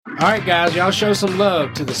All right, guys, y'all show some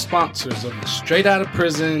love to the sponsors of the Straight Outta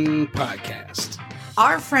Prison podcast.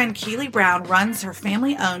 Our friend Keely Brown runs her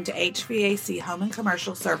family-owned HVAC home and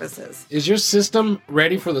commercial services. Is your system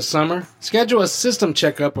ready for the summer? Schedule a system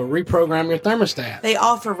checkup or reprogram your thermostat. They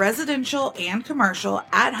offer residential and commercial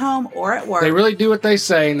at home or at work. They really do what they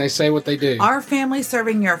say, and they say what they do. Our family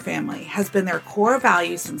serving your family has been their core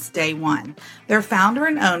value since day one. Their founder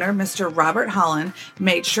and owner, Mr. Robert Holland,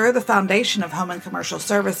 made sure the foundation of home and commercial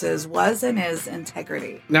services was and is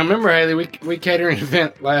integrity. Now, remember, Haley, we catered an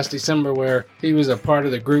event last December where he was a part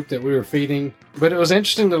of the group that we were feeding. But it was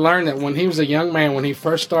interesting to learn that when he was a young man, when he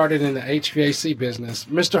first started in the HVAC business,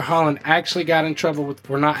 Mr. Holland actually got in trouble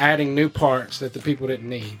for not adding new parts that the people didn't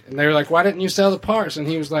need. And they were like, "Why didn't you sell the parts?" And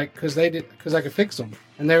he was like, "Because I could fix them."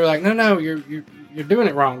 And they were like, "No, you're doing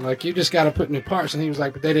it wrong. Like, you just got to put new parts." And he was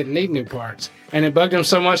like, "But they didn't need new parts." And it bugged him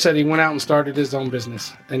so much that he went out and started his own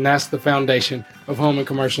business. And that's the foundation of home and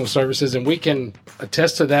commercial services. And we can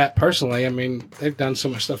attest to that personally. I mean, they've done so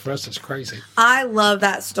much stuff for us. It's crazy. I love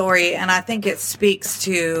that story. And I think it speaks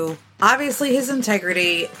to obviously his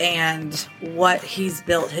integrity and what he's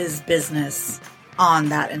built his business on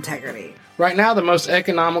that integrity. Right now, the most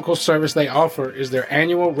economical service they offer is their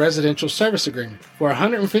annual residential service agreement. For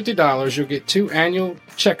 $150, you'll get 2 annual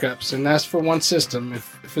checkups, and that's for one system.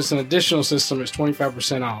 If it's an additional system, it's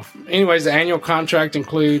 25% off. Anyways, the annual contract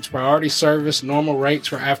includes priority service, normal rates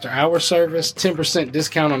for after-hour service, 10%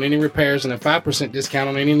 discount on any repairs, and a 5% discount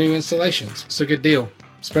on any new installations. It's a good deal,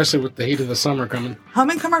 especially with the heat of the summer coming. Home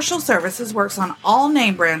and Commercial Services works on all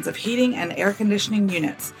name brands of heating and air conditioning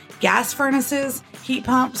units, gas furnaces, heat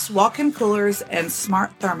pumps, walk-in coolers, and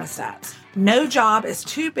smart thermostats. No job is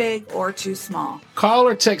too big or too small. Call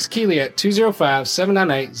or text Keely at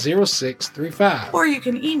 205-798-0635. Or you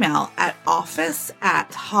can email at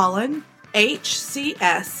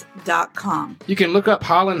office@hollandhcs.com. You can look up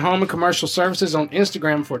Holland Home and Commercial Services on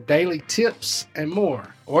Instagram for daily tips and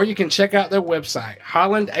more. Or you can check out their website,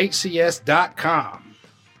 hollandhcs.com.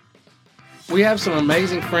 We have some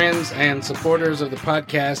amazing friends and supporters of the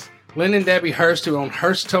podcast. Lynn and Debbie Hurst, who own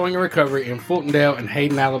Hurst Towing and Recovery in Fultondale and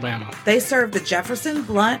Hayden, Alabama. They serve the Jefferson,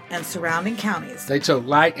 Blount, and surrounding counties. They tow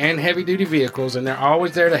light and heavy-duty vehicles, and they're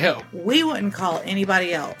always there to help. We wouldn't call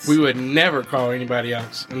anybody else. We would never call anybody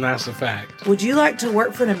else, and that's a fact. Would you like to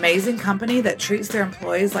work for an amazing company that treats their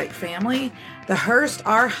employees like family? The Hurst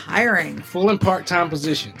are hiring. Full and part-time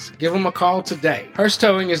positions. Give them a call today. Hurst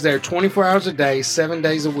Towing is there 24 hours a day, 7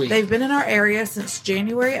 days a week. They've been in our area since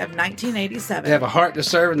January of 1987. They have a heart to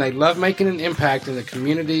serve, and they love making an impact in the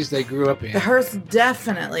communities they grew up in. The Hursts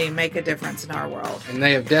definitely make a difference in our world. And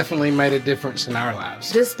they have definitely made a difference in our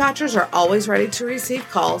lives. Dispatchers are always ready to receive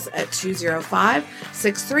calls at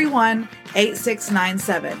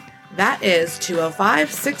 205-631-8697. That is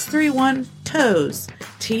 205-631-TOWS.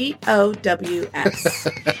 TOWS.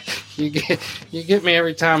 You get me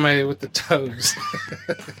every time with the toes.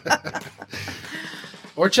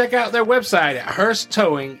 Or check out their website at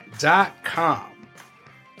hursttowing.com.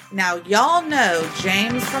 Now, y'all know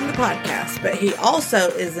James from the podcast, but he also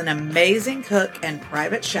is an amazing cook and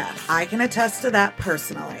private chef. I can attest to that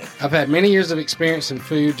personally. I've had many years of experience in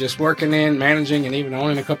food, just working in, managing, and even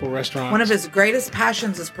owning a couple restaurants. One of his greatest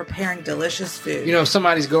passions is preparing delicious food. You know, if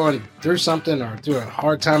somebody's going through something or through a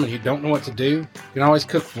hard time and you don't know what to do, you can always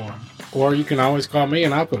cook for them. Or you can always call me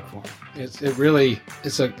and I'll cook for them. It's a great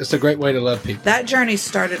way to love people. That journey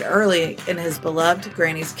started early in his beloved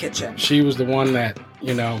Granny's kitchen. She was the one that,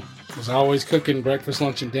 was always cooking breakfast,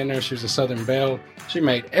 lunch, and dinner. She was a Southern belle. She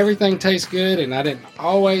made everything taste good, and I didn't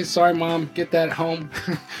always, sorry, Mom, get that at home.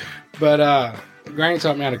 But Granny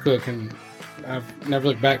taught me how to cook, and I've never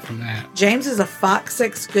looked back from that. James is a Fox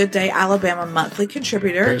 6 Good Day Alabama monthly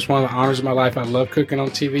contributor. It's one of the honors of my life. I love cooking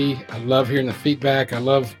on TV. I love hearing the feedback. I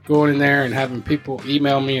love going in there and having people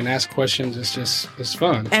email me and ask questions. It's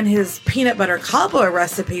fun. And his peanut butter cobbler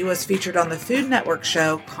recipe was featured on the Food Network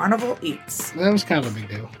show Carnival Eats. That was kind of a big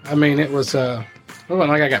deal. I mean, it was... it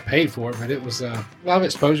wasn't like I got paid for it, but it was a lot of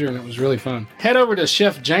exposure, and it was really fun. Head over to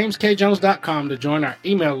chefjameskjones.com to join our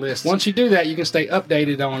email list. Once you do that, you can stay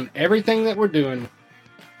updated on everything that we're doing.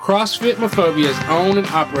 CrossFit Mophobia is owned and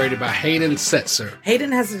operated by Hayden Setzer.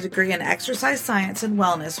 Hayden has a degree in exercise science and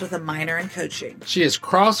wellness with a minor in coaching. She is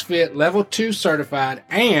CrossFit Level 2 certified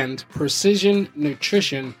and Precision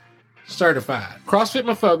Nutrition certified. CrossFit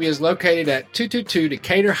Mophobia is located at 222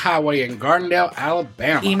 Decatur Highway in Gardendale,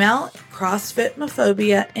 Alabama. Email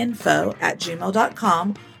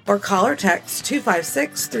crossfitmophobiainfo@gmail.com or call or text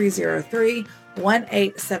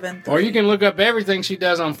 256-303-1873. Or you can look up everything she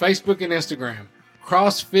does on Facebook and Instagram.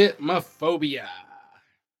 CrossFit Mophobia.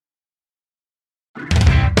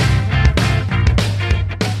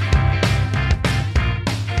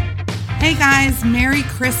 Hey guys, Merry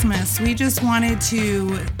Christmas. We just wanted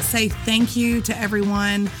to say thank you to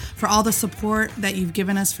everyone for all the support that you've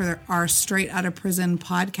given us for our Straight Outta Prison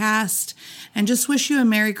podcast, and just wish you a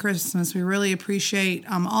Merry Christmas. We really appreciate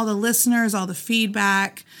all the listeners, all the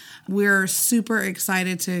feedback. We're super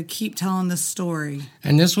excited to keep telling this story.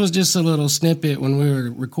 And this was just a little snippet when we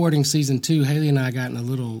were recording season 2. Haley and I got in a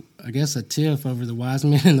little, a tiff over the wise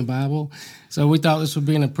men in the Bible. So we thought this would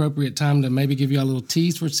be an appropriate time to maybe give you a little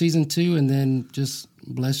tease for season 2 and then just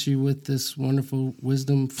bless you with this wonderful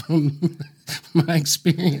wisdom from my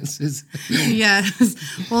experiences. Yes.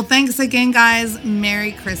 Well, thanks again, guys.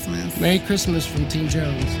 Merry Christmas. Merry Christmas from Team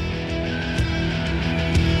Jones.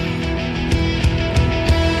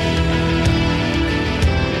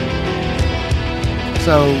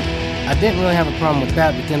 So I didn't really have a problem with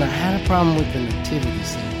that, but then I had a problem with the nativity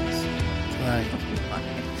scenes. Like,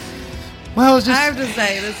 well, it's just... I have to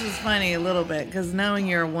say, this is funny a little bit, because knowing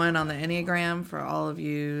you're a 1 on the Enneagram, for all of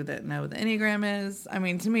you that know what the Enneagram is, I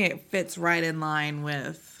mean, to me, it fits right in line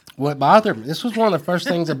with... What bothered me, this was one of the first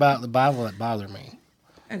things about the Bible that bothered me.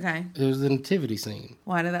 Okay. It was the nativity scene.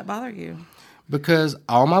 Why did that bother you? Because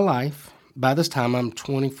all my life, by this time I'm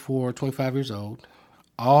 24, 25 years old,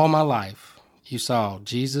 all my life, you saw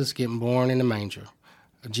Jesus getting born in the manger,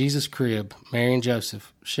 a Jesus crib, Mary and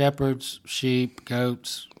Joseph, shepherds, sheep,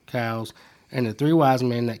 goats, cows, and the 3 wise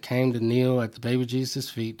men that came to kneel at the baby Jesus'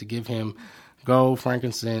 feet to give him gold,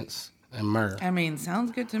 frankincense, and myrrh. I mean,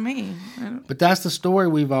 sounds good to me. But that's the story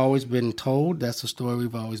we've always been told. That's the story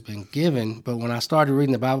we've always been given. But when I started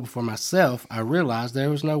reading the Bible for myself, I realized there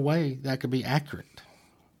was no way that could be accurate.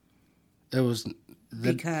 It was...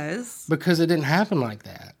 Because it didn't happen like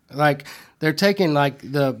that. Like, they're taking, like,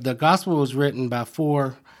 the gospel was written by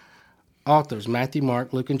 4 authors, Matthew,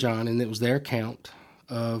 Mark, Luke, and John, and it was their account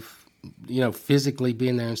of, physically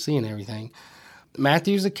being there and seeing everything.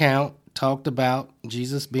 Matthew's account talked about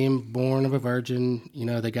Jesus being born of a virgin.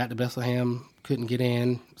 They got to Bethlehem, couldn't get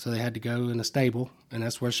in, so they had to go in a stable, and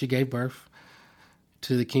that's where she gave birth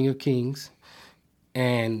to the King of Kings.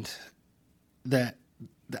 And that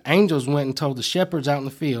the angels went and told the shepherds out in the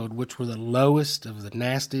field, which were the lowest of the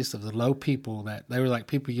nastiest of the low people, that they were like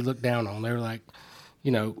people you look down on. They were like,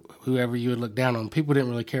 whoever you would look down on. People didn't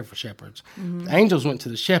really care for shepherds. Mm-hmm. The angels went to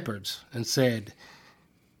the shepherds and said,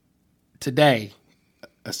 today,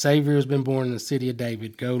 a Savior has been born in the city of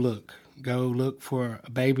David. Go look for a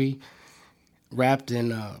baby wrapped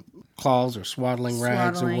in cloths or swaddling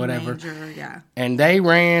rags or whatever. Manger, yeah. And they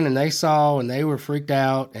ran and they saw and they were freaked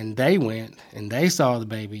out, and they went and they saw the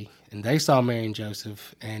baby and they saw Mary and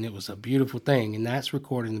Joseph, and it was a beautiful thing. And that's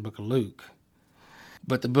recorded in the book of Luke.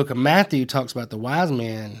 But the book of Matthew talks about the wise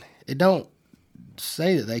men. It don't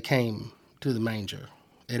say that they came to the manger.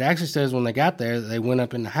 It actually says when they got there that they went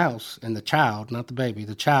up in the house, and the child, not the baby,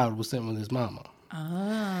 the child was sent with his mama.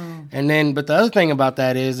 Oh. And then, but the other thing about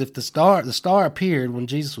that is, if the star appeared when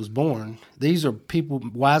Jesus was born, these are people,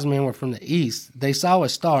 wise men were from the east. They saw a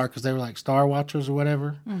star because they were like star watchers or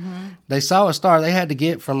whatever. Mm-hmm. They saw a star they had to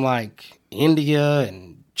get from like India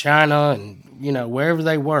and China and, wherever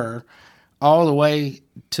they were, all the way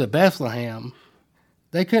to Bethlehem.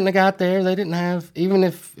 They couldn't have got there. They didn't have, even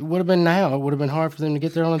if it would have been now, it would have been hard for them to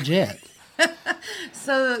get there on a jet.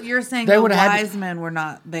 So you're saying the wise men were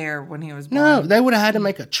not there when he was born? No, they would have had to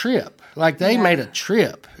make a trip. Like, they made a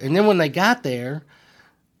trip. And then when they got there,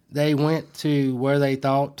 they went to where they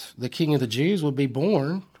thought the King of the Jews would be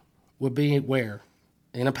born. Would be where?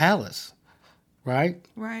 In a palace. Right?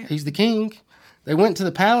 Right. He's the king. They went to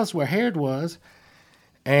the palace where Herod was,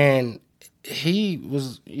 and he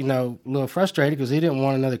was, a little frustrated because he didn't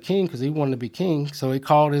want another king because he wanted to be king. So he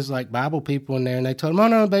called his, Bible people in there, and they told him, oh,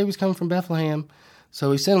 no, the baby's coming from Bethlehem.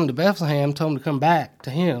 So he sent them to Bethlehem, told them to come back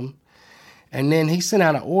to him. And then he sent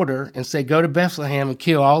out an order and said, go to Bethlehem and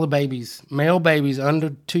kill all the babies, male babies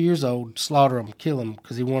under 2 years old, slaughter them, kill them,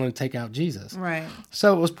 because he wanted to take out Jesus. Right.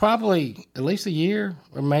 So it was probably at least a year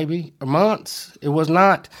or maybe or months. It was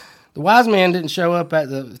not, the wise men didn't show up at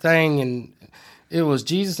the thing, and it was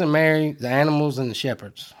Jesus and Mary, the animals, and the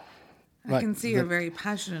shepherds. I can see you're very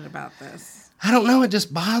passionate about this. I don't know. It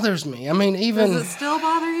just bothers me. I mean, even... Does it still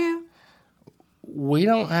bother you? We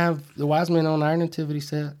don't have the wise men on our nativity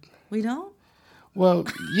set. We don't? Well,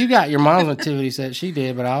 you got your mom's nativity set. She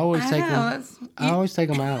did, but I always take them. I always take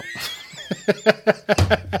them out.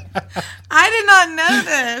 I did not know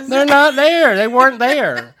this. They're not there. They weren't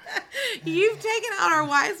there. You've taken out our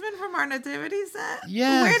wise men from our nativity set?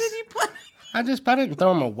 Yes. Where did you put them? I didn't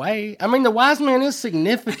throw them away. I mean, the wise man is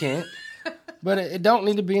significant, but it don't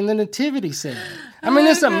need to be in the nativity set. I mean,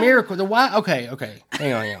 it's a miracle. Okay.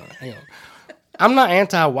 Hang on. I'm not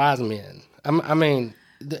anti-wise men. I mean,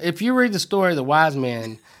 if you read the story of the wise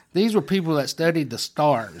men, these were people that studied the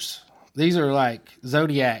stars. These are like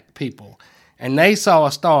zodiac people. And they saw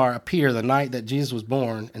a star appear the night that Jesus was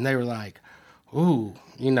born, and they were like, ooh,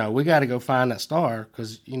 we got to go find that star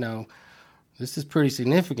because, this is pretty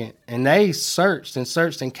significant. And they searched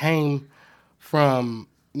and came from,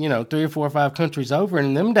 3 or 4 or 5 countries over. And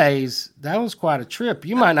in them days, that was quite a trip.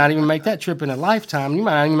 You might not even make that trip in a lifetime. You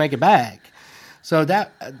might not even make it back. So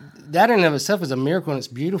that in and of itself is a miracle, and it's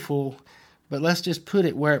beautiful. But let's just put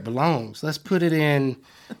it where it belongs. Let's put it in,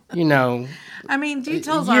 I mean,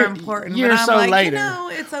 details are important. Years but I'm so like, later.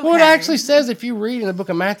 It's okay. Well, it actually says, if you read in the book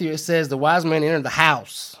of Matthew, it says the wise men entered the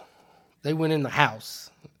house. They went in the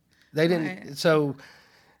house. They didn't. Right. So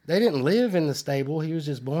they didn't live in the stable. He was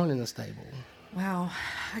just born in the stable. Wow,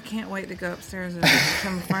 I can't wait to go upstairs and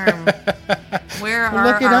confirm. Where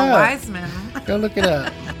are our wise men? Go look it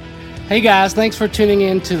up. Hey guys, thanks for tuning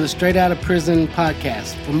in to the Straight Outta Prison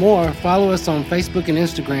podcast. For more, follow us on Facebook and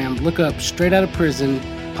Instagram. Look up Straight Outta Prison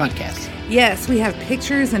podcast. Yes, we have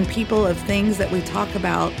pictures and people of things that we talk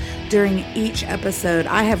about during each episode.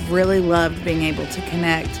 I have really loved being able to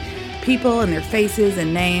connect people and their faces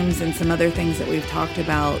and names and some other things that we've talked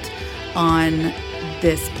about on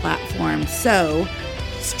this platform. So,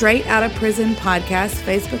 Straight Outta Prison podcast,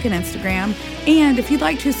 Facebook and Instagram. And if you'd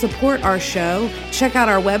like to support our show, check out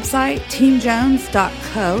our website,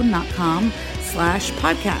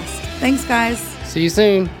 teamjones.com/podcast. Thanks, guys. See you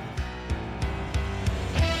soon.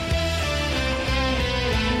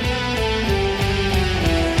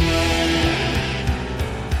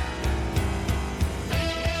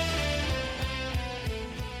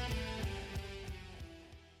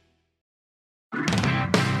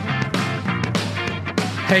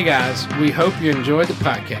 Hey guys, we hope you enjoyed the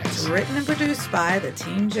podcast. Written and produced by the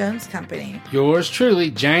Team Jones Company. Yours truly,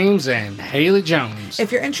 James and Haley Jones.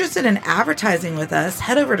 If you're interested in advertising with us,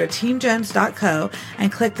 head over to teamjones.co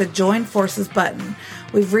and click the Join Forces button.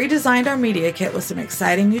 We've redesigned our media kit with some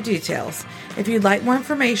exciting new details. If you'd like more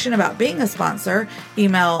information about being a sponsor,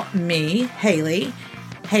 email me, Haley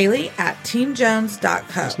at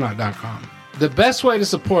teamjones.co. It's not .com. The best way to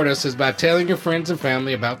support us is by telling your friends and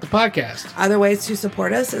family about the podcast. Other ways to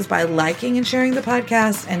support us is by liking and sharing the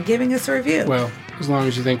podcast and giving us a review. Well, as long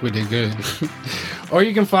as you think we did good. Or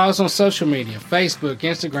you can follow us on social media, Facebook,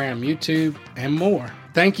 Instagram, YouTube, and more.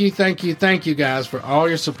 Thank you guys for all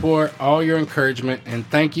your support, all your encouragement, and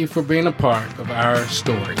thank you for being a part of our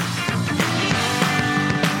story.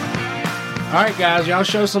 All right, guys, y'all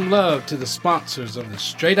show some love to the sponsors of the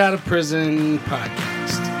Straight Outta Prison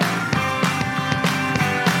podcast.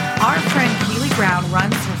 Our friend Keely Brown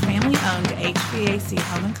runs her family-owned HVAC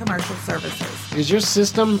home and commercial services. Is your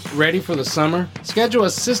system ready for the summer? Schedule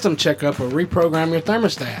a system checkup or reprogram your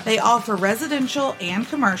thermostat. They offer residential and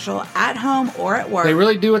commercial, at home or at work. They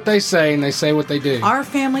really do what they say, and they say what they do. Our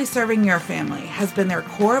family serving your family has been their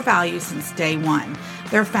core value since day one.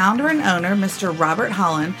 Their founder and owner, Mr. Robert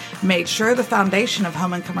Holland, made sure the foundation of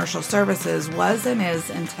home and commercial services was and is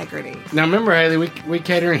integrity. Now remember, Haley, we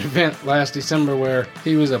catered an event last December where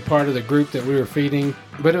he was a part of the group that we were feeding.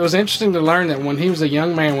 But it was interesting to learn that when he was a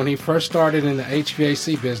young man, when he first started in the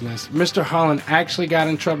HVAC business, Mr. Holland actually got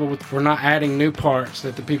in trouble for not adding new parts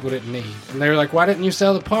that the people didn't need. And they were like, why didn't you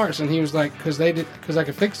sell the parts? And he was like, because I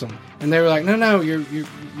could fix them. And they were like, no, you're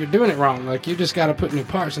doing it wrong. Like, you just got to put new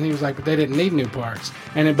parts. And he was like, but they didn't need new parts.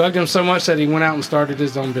 And it bugged him so much that he went out and started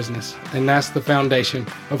his own business. And that's the foundation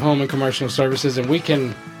of home and commercial services. And we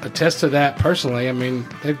can attest to that personally. I mean,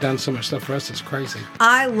 they've done so much stuff for us. It's crazy.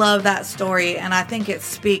 I love that story. And I think it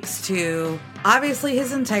speaks to obviously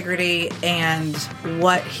his integrity and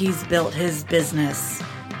what he's built his business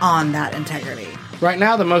on, that integrity. Right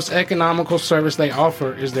now, the most economical service they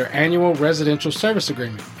offer is their annual residential service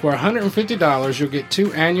agreement. For $150, you'll get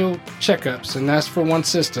 2 annual checkups, and that's for one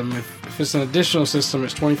system. If it's an additional system,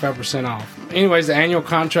 it's 25% off. Anyways, the annual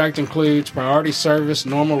contract includes priority service,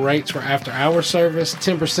 normal rates for after-hour service,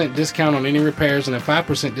 10% discount on any repairs, and a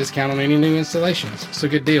 5% discount on any new installations. It's a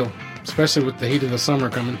good deal, especially with the heat of the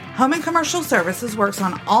summer coming. Home and Commercial Services works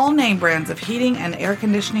on all name brands of heating and air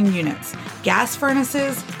conditioning units, gas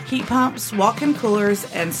furnaces, heat pumps, walk-in coolers,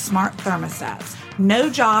 and smart thermostats. No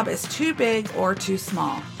job is too big or too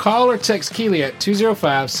small. Call or text Keely at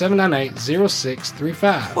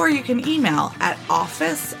 205-798-0635. Or you can email at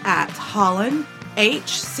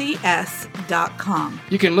office@hollandhcs.com.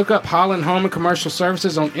 You can look up Holland Home and Commercial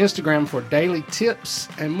Services on Instagram for daily tips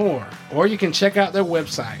and more. Or you can check out their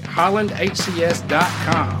website,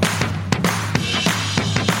 hollandhcs.com.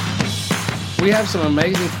 We have some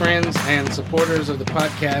amazing friends and supporters of the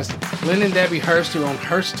podcast Lynn and Debbie Hurst, who own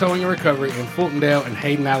Hurst Towing and Recovery in Fultondale and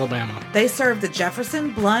Hayden, Alabama. They serve the Jefferson,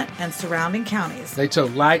 Blount, and surrounding counties. They tow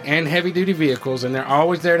light and heavy-duty vehicles, and they're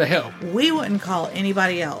always there to help. We wouldn't call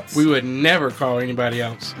anybody else. We would never call anybody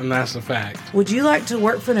else, and that's a fact. Would you like to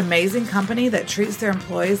work for an amazing company that treats their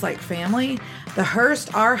employees like family? The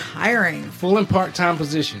Hurst are hiring. Full and part-time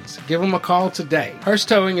positions. Give them a call today. Hurst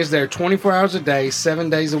Towing is there 24 hours a day, 7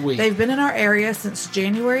 days a week. They've been in our area since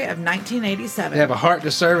January of 1987. They have a heart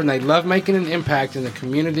to serve, and they love making an impact in the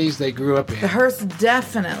communities they grew up in. The Hursts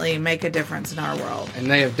definitely make a difference in our world. And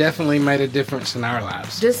they have definitely made a difference in our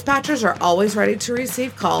lives. Dispatchers are always ready to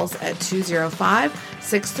receive calls at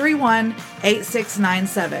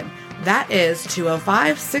 205-631-8697. That is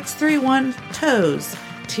 205-631-TOWS.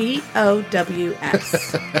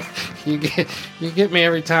 TOWS. You get me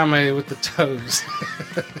every time with the toes.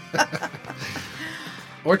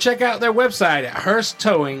 Or check out their website at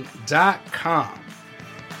hursttowing.com.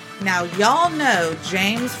 Now, y'all know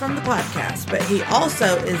James from the podcast, but he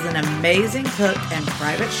also is an amazing cook and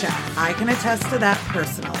private chef. I can attest to that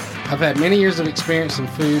personally. I've had many years of experience in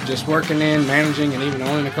food, just working in, managing, and even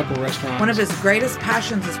owning a couple of restaurants. One of his greatest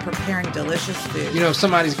passions is preparing delicious food. You know, if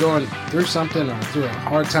somebody's going through something or through a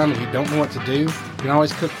hard time and you don't know what to do, you can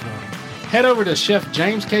always cook for them. Head over to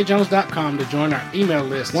chefjameskjones.com to join our email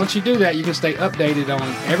list. Once you do that, you can stay updated on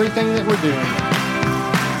everything that we're doing.